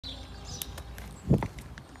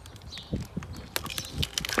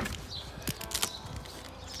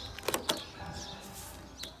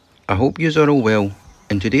I hope yous are all well.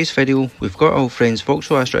 In today's video, we've got our friend's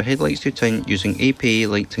Vauxhall Astra headlights to tint using APA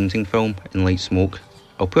light tinting film and light smoke.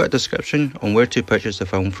 I'll put a description on where to purchase the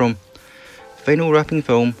film from. Vinyl wrapping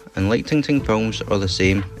film and light tinting films are the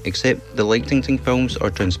same, except the light tinting films are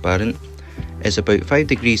transparent. It's about 5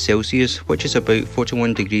 degrees Celsius, which is about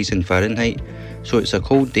 41 degrees in Fahrenheit, so it's a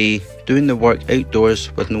cold day, doing the work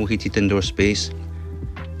outdoors with no heated indoor space.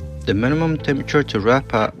 The minimum temperature to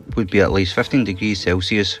wrap at would be at least 15 degrees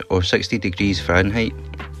Celsius or 60 degrees Fahrenheit.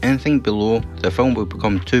 Anything below, the film will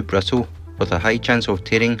become too brittle, with a high chance of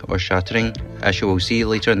tearing or shattering, as you will see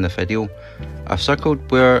later in the video. I've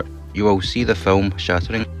circled where you will see the film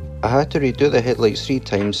shattering. I had to redo the headlights 3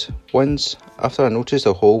 times, once after I noticed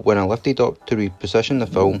a hole when I lifted up to reposition the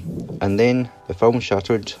film, and then the film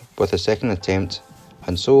shattered with a second attempt,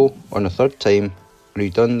 and so on the third time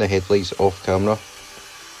redone the headlights off camera.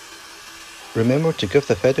 Remember to give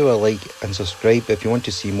the video a like and subscribe if you want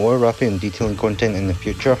to see more wrapping and detailing content in the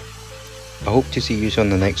future. I hope to see you on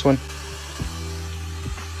the next one.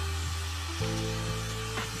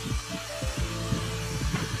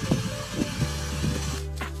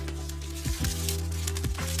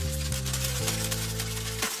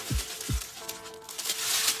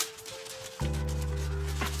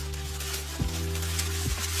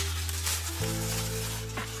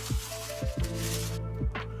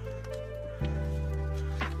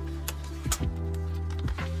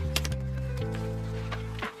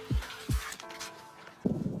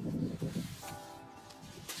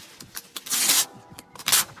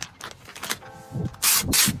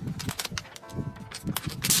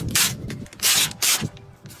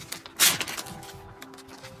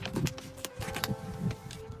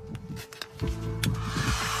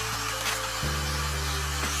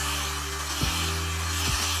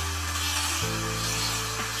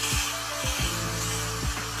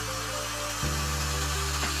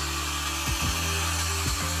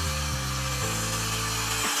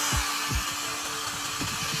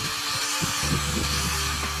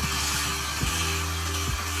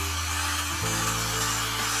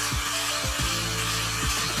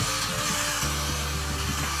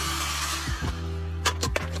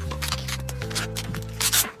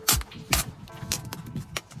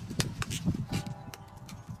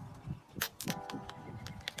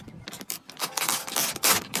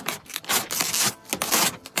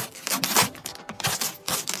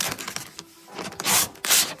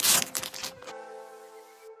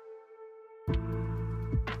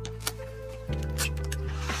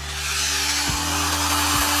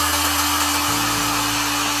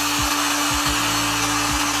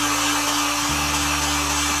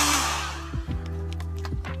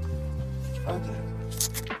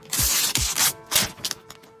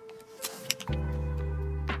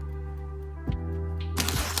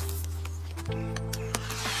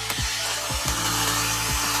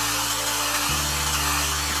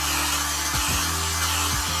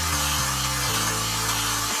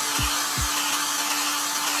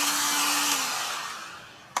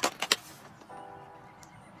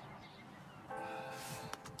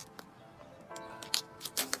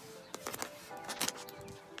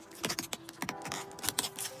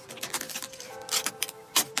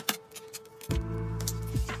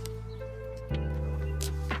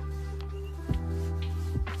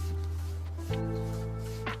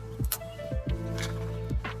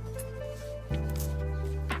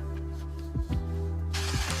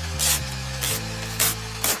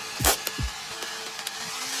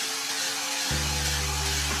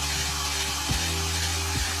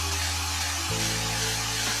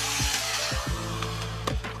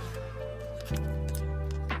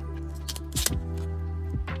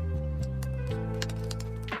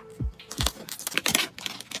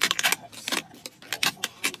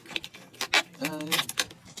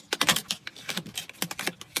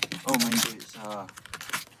 Oh, mind you,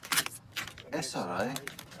 it's alright.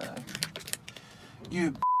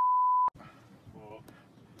 You What?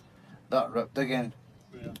 that ripped again.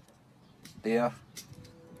 Yeah. There.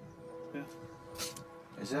 Yeah.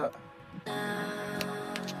 Is it?